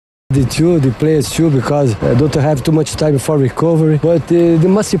The players too, because I don't have too much time for recovery. But the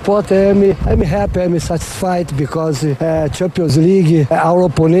most important, I'm happy, I'm satisfied because Champions League, our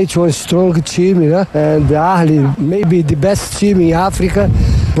opponent was a strong team, and Ahly maybe the best team in Africa.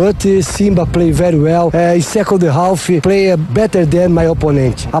 But Simba play very well. In second half, play better than my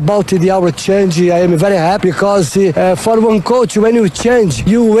opponent. About our change, I am very happy because for one coach, when you change,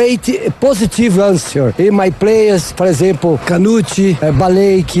 you wait a positive answer. In my players, for example, Kanuti,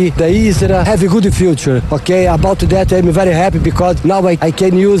 Baleki, the Isra, have a good future. Okay, about that, I'm very happy because now I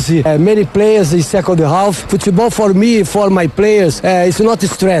can use many players in second half. Football for me, for my players, it's not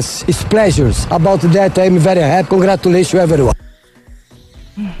stress, it's pleasures. About that, I'm very happy. Congratulations everyone.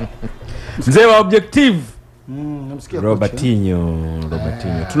 Mzee wa objective Robertinho.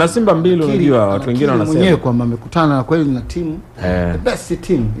 Tuna Simba mbili, unajua watu wengine wanasema mwenyewe kwamba amekutana na kweli na timu the best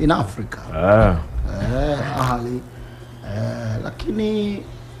team in Africa. Ahly. Lakini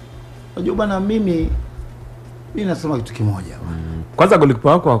unajua bwana, mimi nasema kitu kimoja. Kwanza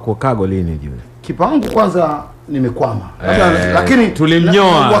golikipa wako hakukaa golini juu. Kipa wangu kwanza nimekwama. Lakini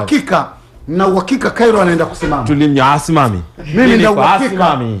tulimnyoa. Na uhakika Cairo anaenda kusimama. Tulimnyoa asimami. Mimi ndio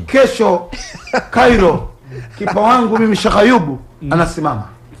uhakika kesho Cairo kipa wangu mimi Shakayubu anasimama.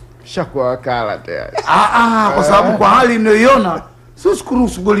 Shakwa wakala tayari. Kwa sababu kwa hali ninayoiona sisi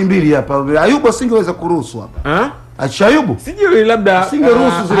kuruhusu goli mbili hapa. Ayubu asingeweza kuruhusu hapa. Ayubu sijui labda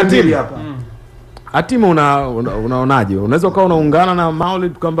asingeruhusu zile mbili hapa. Hatimu unaonaje? Unaweza ukawa unaungana na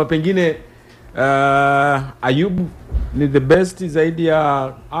Maulid kwamba pengine Ayubu ni the best zaidi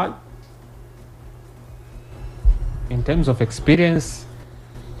ya in terms of experience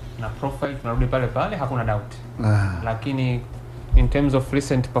na profile tunarudi pale hakuna doubt. Lakini in terms of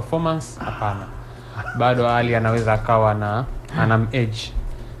recent performance hapana. Bado Ahly anaweza akawa ana edge.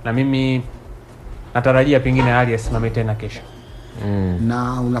 Na mimi natarajia pengine Ahly asimame tena kesho.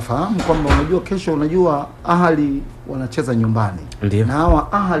 Na unafahamu kwamba unajua kesho, unajua Ahly wanacheza nyumbani. Ndiyo. Na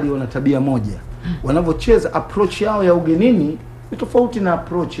hawa Ahly wana tabia moja. Wanavyocheza approach yao ya ugenini ni tofauti na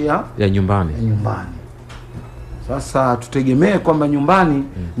approach ya nyumbani. Sasa tutegemee kwamba nyumbani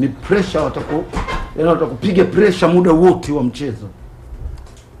ni pressure watakupiga pressure muda wote wa mchezo.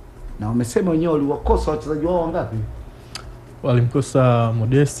 Na wamesema wenyewe waliwakosa wachezaji wao wangapi? Walimkosa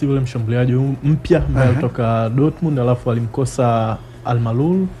Modesti, yule mshambuliaji mpya ambaye kutoka Dortmund, alafu walimkosa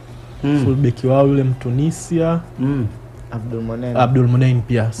Al-Malul, fullback wao yule Mtunisia, Abdul Monein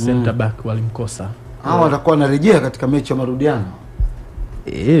pia center back walimkosa. Hao watakuwa wanarejea katika mechi ya marudiano.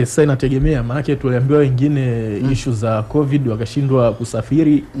 Sasa inategemea, maana tuliambiwa wengine issue za COVID wakashindwa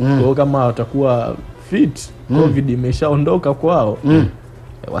kusafiri. Kwa kama watakuwa fit, COVID imeshaondoka kwao,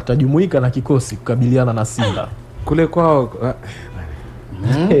 watajumuika na kikosi kukabiliana na Simba. Kule kwao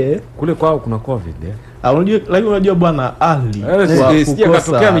kuna COVID Unajua bwana Ahly sikia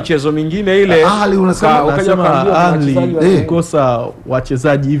katokea michezo mingine ile Ahly unasema Ahly kukosa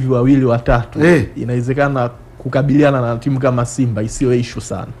wachezaji hivi wawili watatu inawezekana kukabiliana na timu kama Simba isiyo issue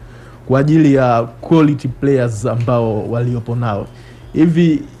sana kwa ajili ya quality players ambao waliopo nao.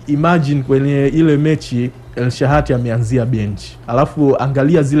 Hivi imagine kwenye ile mechi El Shahati ameanzia bench, alafu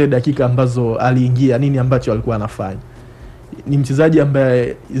angalia zile dakika ambazo aliingia, nini ambacho alikuwa anafanya. Ni mchezaji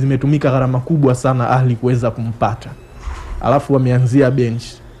ambaye zimetumika gharama kubwa sana Ahly kuweza kumpata, alafu ameanzia bench,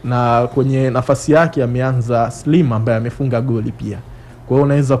 na kwenye nafasi yake ameanza Slim ambaye amefunga goli pia. Kwa hiyo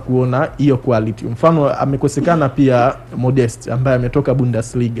unaweza kuona hiyo quality. Mfano amekosekana pia Modest ambaye ametoka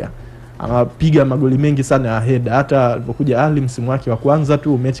Bundesliga, anapiga magoli mengi sana ya header. Hata alipokuja Ahly msimu wake wa kwanza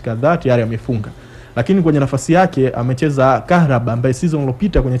tu mechi kadhaa tayari amefunga. Lakini kwenye nafasi yake amecheza Kahraba ambaye season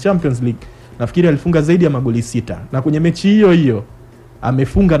iliyopita kwenye Champions League nafikiri alifunga zaidi ya magoli 6, na kwenye mechi hiyo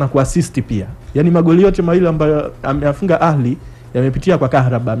amefunga na kuassist pia. Yaani magoli yote mawili ambayo amefunga Ahly yamepitia kwa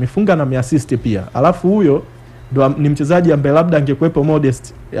Kahraba, amefunga na ameassist pia. Alafu huyo ndo ni mchezaji ambaye labda angekuepo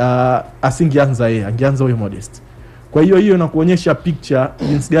Modest asingeanza yeye, angeanza huyo Modest. Kwa hiyo inakuonyesha picture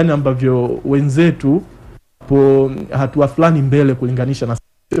jinsi gani ambavyo wenzetu po hatua fulani mbele kulinganisha na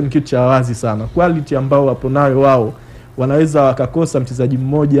ni kitu cha wazi sana. Quality ambao wapo nayo wao wanaweza wakakosa mchezaji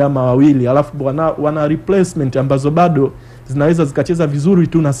mmoja ama wawili, alafu wana replacement ambazo bado zinaweza zikacheza vizuri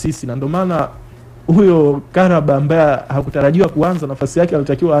tu na sisi. Na ndio maana huyo Kahraba ambaye hakutarajiwa kuanza, nafasi yake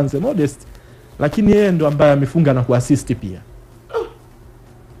alitakiwa aanze Modest, lakini yeye ndo ambaye amefunga na kuassist pia.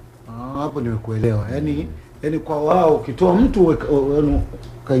 Hapo nimekuelewa. Yaani kwa wao ukitoa mtu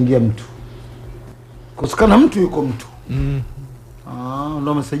kaingia mtu, kusikana mtu yuko mtu.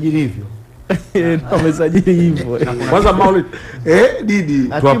 Ndio amesajili hivyo. Amesajili hivyo. Kwanza Maulid Didi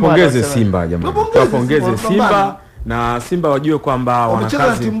tuwapongeze Simba jamani. Tuwapongeze Simba na Simba wajue kwamba wamecheza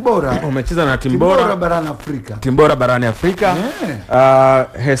na timu bora. Wamecheza na timu bora barani Afrika. Timu bora barani Afrika.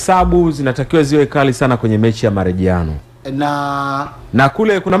 Hesabu zinatakiwa ziwe kali sana kwenye mechi ya marejeano. Na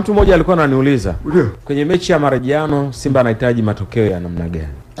kule kuna mtu mmoja alikuwa ananiuliza kwenye mechi ya marejeano Simba anahitaji matokeo ya namna gani?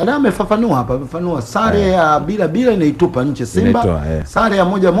 Amefafanua hapa, amefafanua sare ya bila inaitupa nje Simba. Sare ya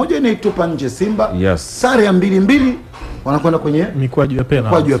 1-1 inaitupa nje Simba. Sare ya 2-2 wanakwenda kwenye mikwaju ya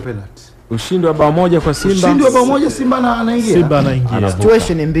penalty. Ushindi wa bao moja kwa Simba. Ushindi wa bao moja Simba anaingia. Simba anaingia.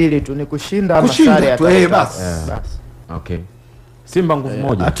 Situation mbili tu, ni kushinda ama sare ya tu. Basi. Okay. Simba nguvu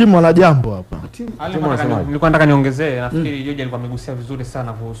moja. Timu ana jambo hapa. Nilikuwa nataka niongezee, nafikiri George alikuwa amegusia vizuri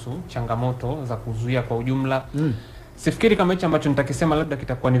sana kuhusu changamoto za kuzuia kwa ujumla. Sifikiri kama hicho ambacho nitakisema labda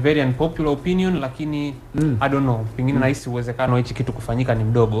kitakuwa ni very unpopular opinion, lakini I don't know, pengine nahisi uwezekano hichi kitu kufanyika ni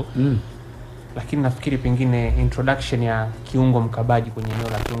mdogo. Lakini nafikiri pengine introduction ya kiungo mkabaji kwenye eneo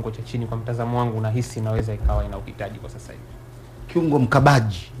la kiungo cha chini, kwa mtazamo wangu nahisi inaweza ikawa ina uhitaji kwa sasa hivi. Kiungo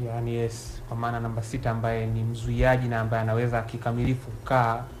mkabaji. Yani kwa maana namba 6 ambaye ni mzuiaji na ambaye anaweza kikamilifu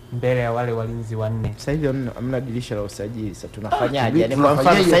kukaa mbele ya wale walinzi wanne. Sasa hivi hamna dirisha la usajili, sasa tunafanyaje? Yani kwa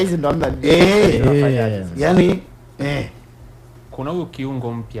mfano sasa hizi ndo hamna dirisha. Yani kuna huyo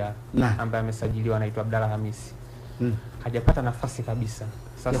kiungo mpya ambaye amesajiliwa anaitwa Abdalla Hamisi. Hajapata nafasi kabisa.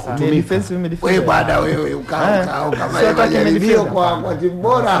 Sasa defensive midfielder. Wewe baada wewe ukao kama majaribio kwa timu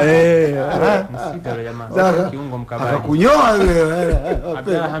bora. Msita yule jamaa. Kiungo mkabaji. Akakunyoa yule.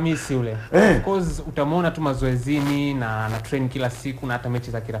 Abdalla Hamisi yule. Of course utamwona tu mazoezini na train kila siku na hata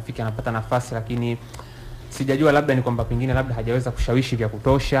mechi za kirafiki anapata nafasi, lakini sijajua labda ni kwamba pengine labda hajaweza kushawishi vya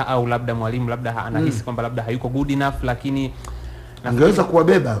kutosha, au labda mwalimu labda anahisi kwamba labda hayuko good enough, lakini angeweza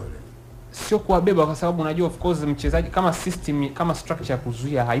kuwabeba yule. Sio kuwabeba kwa sababu unajua of course mchezaji kama system kama structure ya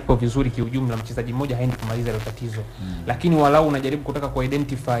kuzuia haipo vizuri kiujumla, mchezaji mmoja haendi kumaliza ile tatizo. Lakini walau unajaribu kutaka ku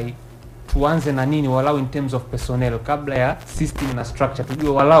identify tuanze na nini walau in terms of personnel kabla ya system na structure, tujue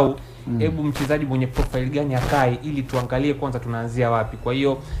walau hebu mchezaji mwenye profile gani akae ili tuangalie kwanza tunaanzia wapi. Kwa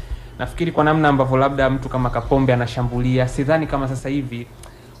hiyo nafikiri kwa namna ambavyo labda mtu kama Kapombe anashambulia, sidhani kama sasa hivi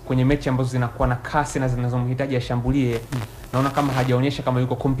kwenye mechi ambazo zinakuwa na kasi na zinazomhitaji ashambulie, naona kama hajaonyesha kama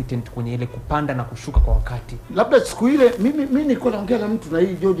yuko competent kwenye ile kupanda na kushuka kwa wakati. Labda siku ile mimi nilikuwa naongea na mtu, na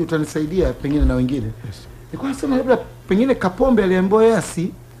hii George utanisaidia pengine na wengine. Nilikuwa nasema labda pengine Kapombe aliambiwa yeye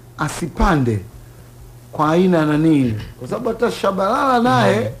asipande kwa aina na nini, kwa sababu hata Shabalala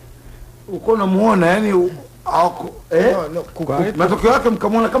naye uko unamuona yani matokeo yake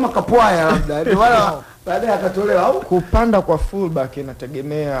mkamwona kama kapwaya labda wala baadaye akatolewa. Au kupanda kwa fullback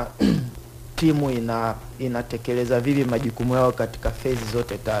inategemea timu inatekeleza vipi majukumu yao katika phase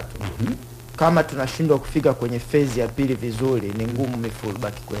zote tatu. Kama tunashindwa kufika kwenye phase ya pili vizuri, ni ngumu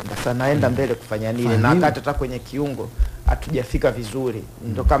fullback kwenda. Sasa naenda mbele kufanya nini? Na hata kwenye kiungo hatujafika vizuri.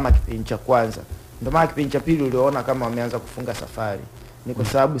 Ndio kama kipindi cha kwanza. Ndio maana kipindi cha pili uliona kama wameanza kufunga safari. Ni kwa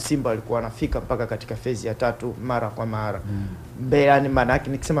sababu Simba walikuwa wanafika mpaka katika phase ya tatu mara kwa mara. Mbele yani maana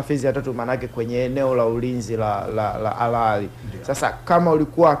yake nikisema phase ya tatu maana yake kwenye eneo la ulinzi la Ahly. Sasa kama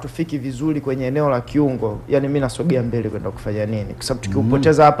ulikuwa hatufiki vizuri kwenye eneo la kiungo, yani mimi nasogea mbele kwenda kufanya nini? Kwa sababu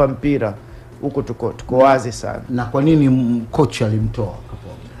tukiupoteza hapa mpira huko tuko wazi sana. Na kwa nini coach alimtoa?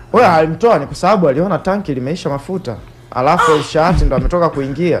 Alimtoa ni kwa sababu aliona tanki limeisha mafuta. Alafu Shahati ndo ametoka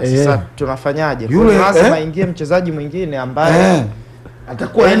kuingia. Sasa tunafanyaje? Kwa lazima ingie mchezaji mwingine ambaye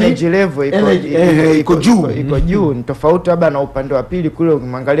atakuwa energy level iko juu. Ni tofauti labda na upande wa pili kule,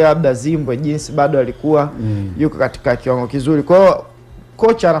 ukimwangalia labda Zimbwe jinsi bado alikuwa yuko katika kiwango kizuri. Kwa hiyo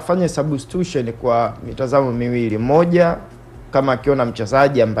kocha anafanya substitution kwa mitazamo miwili. Moja, kama akiona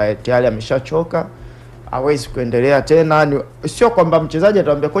mchezaji ambaye tayari ameshachoka hawezi kuendelea tena, sio kwamba mchezaji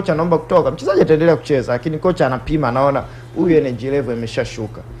atamwambia kocha naomba kutoka, mchezaji ataendelea kucheza, lakini kocha anapima, anaona huyu energy level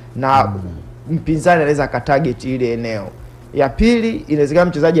imeshashuka na mpinzani anaweza akatarget ile eneo. Ya pili, inawezekana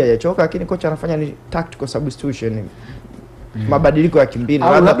mchezaji hajachoka lakini kocha anafanya ni tactical substitution, mabadiliko ya kimbinu.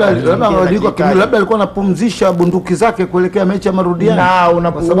 Labda alikuwa anapumzisha bunduki zake kuelekea mechi ya marudiano.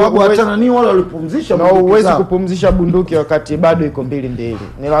 Na kwa sababu hata nani wale walipumzisha bunduki. Na uwezi kupumzisha bunduki wakati bado iko 2-2.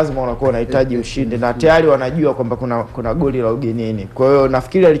 Ni lazima unakuwa unahitaji ushindi na tayari wanajua kwamba kuna goli la ugenini. Kwa hiyo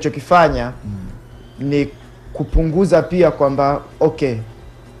nafikiri alichokifanya ni kupunguza pia kwamba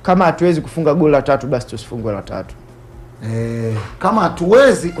kama hatuwezi kufunga goli la 3 basi tusifungwe la 3. Kama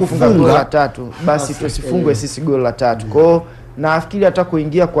hatuwezi kufunga goli la 3 basi tusifungwe sisi goli la 3. Kwa hiyo nafikiri hata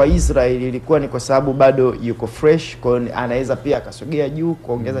kuingia kwa Israel ilikuwa ni kwa sababu bado yuko fresh, kwa hiyo anaweza pia akasogea juu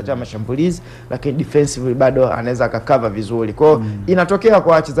kuongeza hata mashambulizi, lakini defensively bado anaweza akakava vizuri. Kwa hiyo inatokea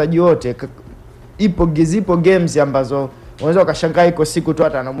kwa wachezaji wote. Zipo games ambazo unaweza ukashangaa iko siku tu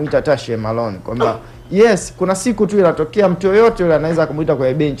hata anamuita hata Shemalon kwamba yes, kuna siku tu inatokea mtu yoyote yule anaweza kumuita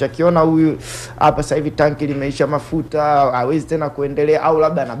kwa bench akiona huyu hapa sasa hivi tanki limeisha mafuta, hawezi tena kuendelea, au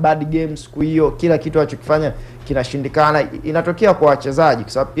labda na bad games siku hiyo, kila kitu anachokifanya kinashindikana. Inatokea kwa wachezaji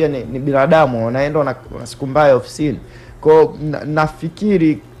kwa sababu pia ni binadamu, wanaenda na siku mbaya ofisini. Kwa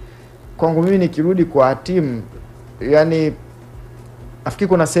nafikiri kwangu mimi nikirudi kwa timu, yani nafikiri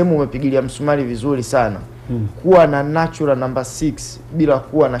kuna sehemu umepigilia msumari vizuri sana. Kuwa na natural number 6 bila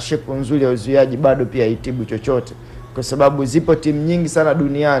kuwa na shape nzuri ya uzuiaji bado pia haitibu chochote, kwa sababu zipo timu nyingi sana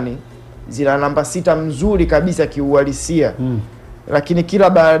duniani zina namba 6 mzuri kabisa kiuhalisia, lakini kila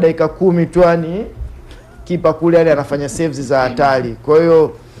baada ya dakika 10 tu yani kipa kule yani anafanya saves za hatari. Kwa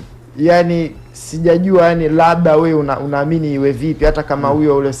hiyo yani sijajua yani labda wewe unaamini iwe vipi, hata kama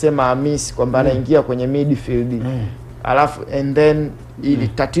huyo uliosema Hamisi kwamba anaingia kwenye midfield alafu and then ili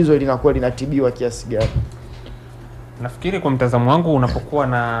tatizo linakuwa linatibiwa kiasi gani? Nafikiri kwa mtazamo wangu unapokuwa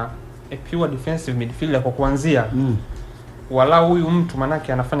na a pure defensive midfielder kwa kuanzia, walau huyu mtu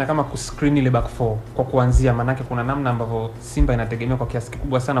manake anafanya kama kuscreen ile back 4 kwa kuanzia, manake kuna namna ambavyo Simba inategemea kwa kiasi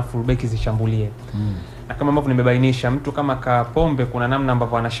kikubwa sana fullback zishambulie. Na kama ambavyo nimebainisha, mtu kama Kapombe kuna namna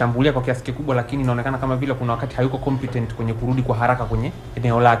ambavyo anashambulia kwa kiasi kikubwa, lakini inaonekana kama vile kuna wakati hayuko competent kwenye kurudi kwa haraka kwenye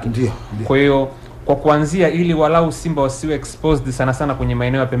eneo lake. Kwa hiyo kwa kuanzia, ili walau Simba wasiwe exposed sana sana kwenye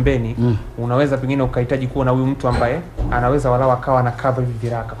maeneo ya pembeni, unaweza pengine ukahitaji kuwa na huyu mtu ambaye anaweza walau akawa na cover hivi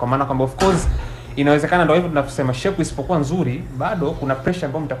viraka, kwa maana kwamba of course inawezekana ndio hivyo tunasema shape isipokuwa nzuri bado kuna pressure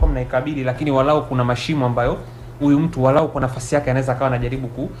ambayo mtakuwa mnaikabili, lakini walau kuna mashimo ambayo huyu mtu walau kwa nafasi yake anaweza akawa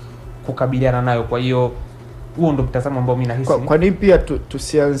anajaribu kukabiliana nayo. Kwa hiyo huo ndio mtazamo ambao mimi nahisi. Kwa nini pia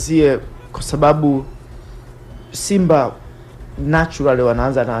tusianzie, kwa sababu Simba naturally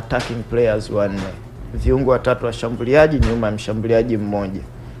wanaanza na attacking players 4, viungo 3 washambuliaji nyuma ya mshambuliaji mmoja.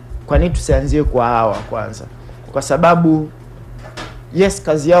 Kwa nini tusianzie kwa hawa kwanza? Kwa sababu yes,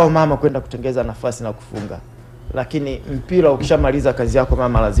 kazi yao mama kwenda kutengeza nafasi na kufunga, lakini mpira ukishamaliza kazi yako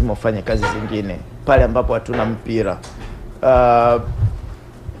mama lazima ufanye kazi zingine pale ambapo hatuna mpira.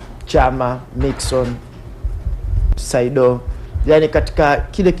 Chama, Mixon, Saido, yani katika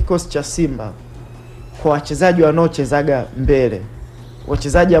kile kikosi cha Simba kwa wachezaji wanaochezaga mbele,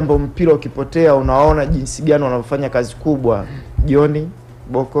 wachezaji ambao mpira ukipotea unaona jinsi gani wanafanya kazi kubwa, Joni,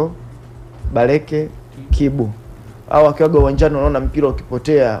 Boko, Baleke, Kibu, au akiwaga uwanjani unaona mpira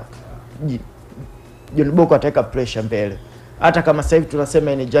ukipotea John Boko ataweka pressure mbele. Hata kama sasa hivi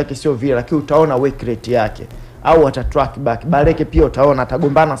tunasema energy yake sio vile, lakini utaona work rate yake, au ata track back. Baleke pia utaona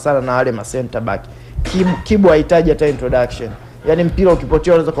atagombana sana na wale ma center back. Kibu hahitaji hata introduction. Yaani mpira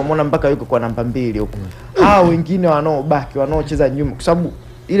ukipotea unaweza kumuona mpaka yuko kwa namba 2 huko. Hao wengine wanaobaki wanaocheza nyuma, kwa sababu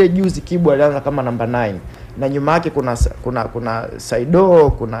ile juzi Kibu alianza kama namba 9 na nyuma yake kuna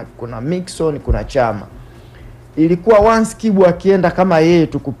Saido, kuna Mixon, kuna Chama. Ilikuwa once Kibu akienda kama yeye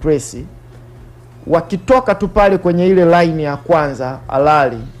tu kupresi, wakitoka tu pale kwenye ile line ya kwanza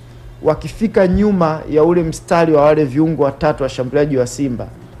Ahly, wakifika nyuma ya ule mstari wa wale viungo 3 washambuliaji wa Simba,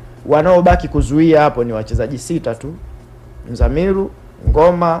 wanaobaki kuzuia hapo ni wachezaji 6 tu: Mzamiru,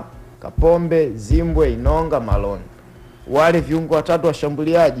 Ngoma, Kapombe, Zimbwe, Inonga, Malone. Wale viungo 3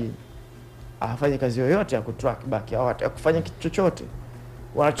 washambuliaji hawafanye kazi yoyote ya kutrack back au hata kufanya kitu chochote.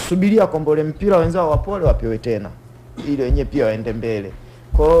 Wanatusubiria kwamba ule mpira wenzao wapole wapewe tena ili wenyewe pia waende mbele.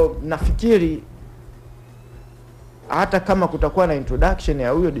 Kwa hiyo nafikiri hata kama kutakuwa na introduction ya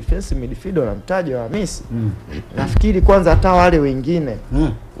huyo defensive midfielder na mtaji wa Hamisi, nafikiri kwanza hata wale wengine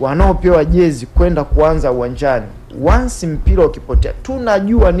wanaopewa jezi kwenda kuanza uwanjani, once mpira ukipotea,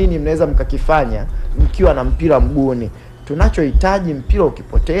 tunajua nini mnaweza mkakifanya mkiwa na mpira mguuni. Tunachohitaji mpira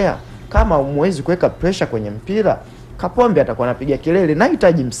ukipotea, kama umwezi kuweka pressure kwenye mpira, Kapombe atakuwa anapiga kelele,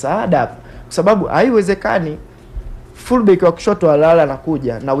 nahitaji msaada hapa, kwa sababu haiwezekani fullback wa kushoto alala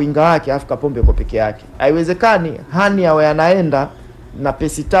anakuja na winga wake afu Kapombe yuko peke yake. Haiwezekani Hani awe anaenda na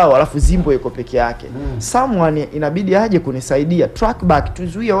pesi tao alafu Zimbo yuko peke yake. Someone inabidi aje kunisaidia track back,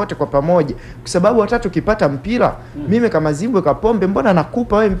 tuzuie wote kwa pamoja, kwa sababu watatu ukipata mpira mimi kama Zimbo Kapombe, mbona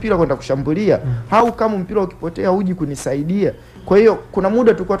nakupa wewe mpira kwenda kushambulia? Au kama mpira ukipotea uji kunisaidia? Kwa hiyo kuna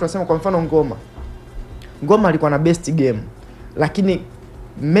muda tulikuwa tunasema, kwa mfano Ngoma alikuwa na best game, lakini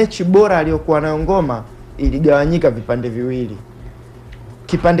mechi bora aliyokuwa nayo Ngoma iligawanyika vipande viwili.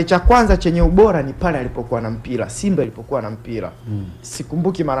 Kipande cha kwanza chenye ubora ni pale alipokuwa na mpira, Simba ilipokuwa na mpira.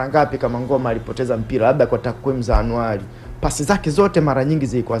 Sikumbuki mara ngapi kama Ngoma alipoteza mpira, labda kwa takwimu za Anuari. Pasi zake zote mara nyingi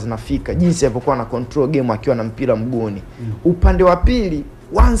zilikuwa zinafika, jinsi alivyokuwa na control game akiwa na mpira mguuni. Upande wa pili,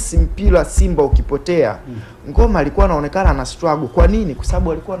 once mpira Simba ukipotea, Ngoma alikuwa anaonekana ana struggle. Kwa nini? Kwa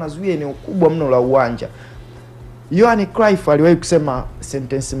sababu alikuwa anazuia eneo kubwa mno la uwanja. Johan Cruyff aliwahi kusema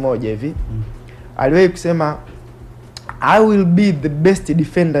sentence moja hivi. Aliwahi kusema I will be the best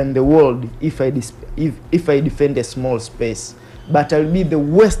defender in the world if I defend a small space, but I'll be the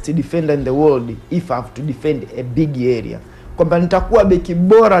worst defender in the world if I have to defend a big area. Kwamba nitakuwa beki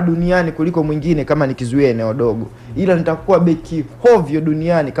bora duniani kuliko mwingine kama nikizuia eneo dogo, ila nitakuwa beki hovyo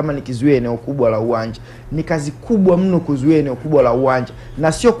duniani kama nikizuia eneo kubwa la uwanja. Ni kazi kubwa mno kuzuia eneo kubwa la uwanja,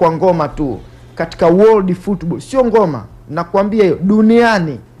 na sio kwa ngoma tu. Katika world football sio ngoma, nakwambia hiyo,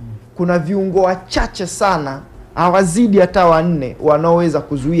 duniani kuna viungo wachache sana, hawazidi hata 4 wanaoweza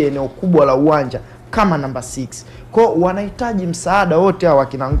kuzuia eneo kubwa la uwanja kama number 6. Kwa wanahitaji msaada wote hawa,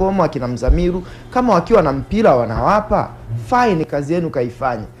 wakina Ngoma, wakina Mzamiru. Kama wakiwa na mpira wanawapa, fine, kazi yenu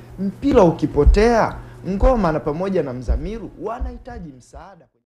kaifanye. Mpira ukipotea, Ngoma na pamoja na Mzamiru wanahitaji msaada.